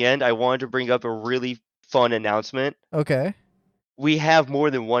up at the end. I wanted to bring up a really fun announcement. Okay. We have more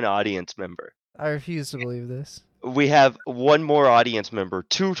than one audience member. I refuse to believe this. We have one more audience member,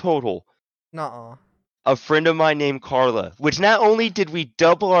 2 total. Nuh-uh. A friend of mine named Carla, which not only did we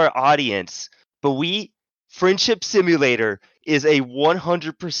double our audience, but Friendship Simulator is a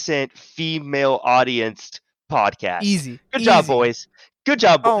 100% female audience podcast. Easy. Good job, Easy. boys. Good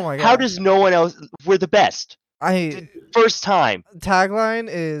job. Oh my How God. does no one else? We're the best. First time. Tagline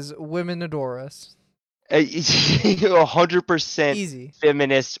is "Women adore us." 100% Easy.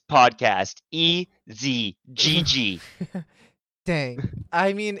 feminist podcast. EZGG. Dang.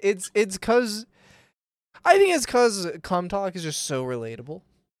 I mean, it's cause I think it's cause cum talk is just so relatable.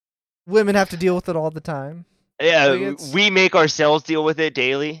 Women have to deal with it all the time. Yeah, Like, it's- we make ourselves deal with it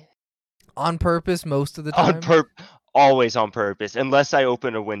daily. On purpose most of the time. Always on purpose, unless I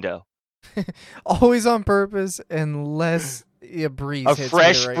open a window. Always on purpose unless a breeze A hits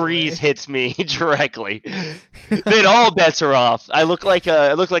fresh me the right breeze way. hits me directly. Then all bets are off. I look like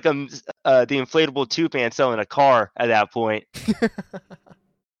the inflatable two-man selling a car at that point.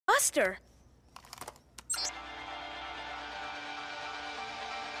 Buster!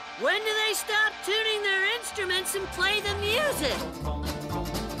 When do they stop tuning their instruments and play the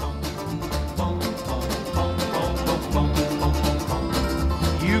music?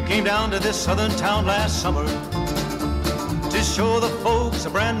 You came down to this southern town last summer to show the folks a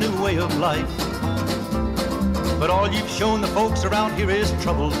brand new way of life. But all you've shown the folks around here is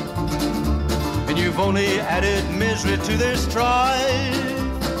trouble, and you've only added misery to their strife.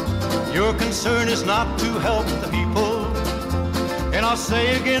 Your concern is not to help the people, and I'll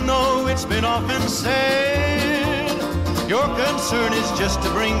say again, no, it's been often said. Your concern is just to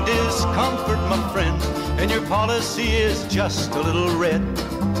bring discomfort, my friend, and your policy is just a little red.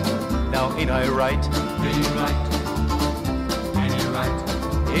 Now ain't I right? Ain't you right? Ain't you right?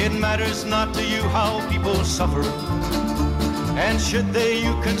 It matters not to you how people suffer, and should they,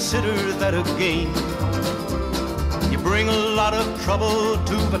 you consider that a gain. You bring a lot of trouble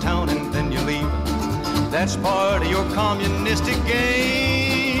to the town and then you leave. That's part of your communistic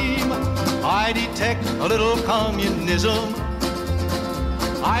game. I detect a little communism.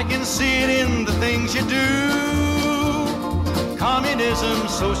 I can see it in the things you do. Communism,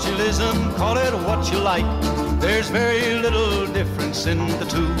 socialism, call it what you like. There's very little difference in the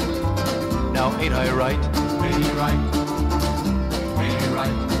two. Now ain't I right? Ain't you right? Ain't you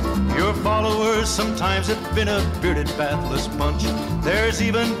right? Your followers sometimes have been a bearded, bathless bunch. There's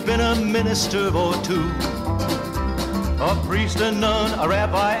even been a minister or two, a priest, a nun, a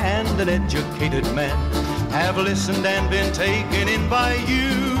rabbi, and an educated man have listened and been taken in by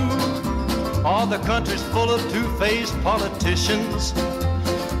you. All the country's full of two-faced politicians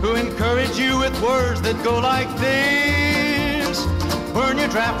who encourage you with words that go like this. Burn your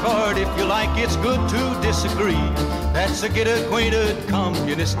draft card if you like, it's good to disagree. That's a get-acquainted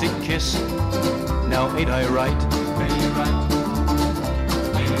communistic kiss. Now ain't I right? Ain't you right?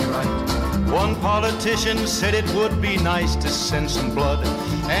 Ain't you right? One politician said it would be nice to send some blood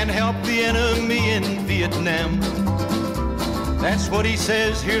and help the enemy in Vietnam. That's what he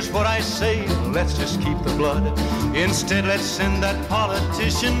says, here's what I say, let's just keep the blood. Instead, let's send that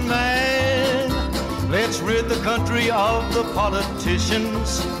politician man. Let's rid the country of the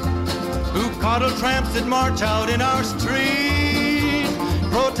politicians who coddle tramps that march out in our street,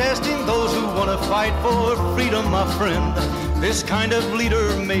 protesting those who want to fight for freedom, my friend. This kind of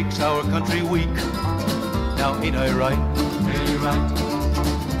leader makes our country weak. Now ain't I right? Ain't you right?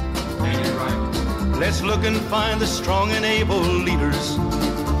 Ain't you right? Let's look and find the strong and able leaders.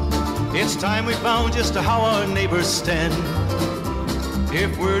 It's time we found just how our neighbors stand.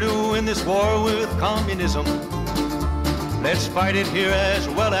 If we're to win this war with communism, let's fight it here as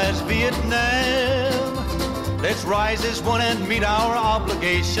well as Vietnam. Let's rise as one and meet our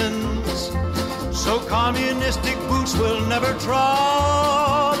obligations, so communistic boots will never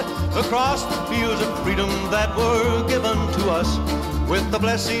trod across the fields of freedom that were given to us with the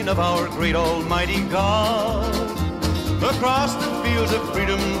blessing of our great almighty God. Across the fields of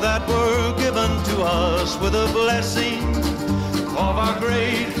freedom that were given to us with the blessing of our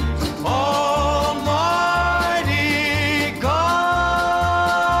great almighty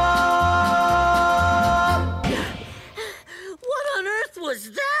God. What on earth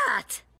was that?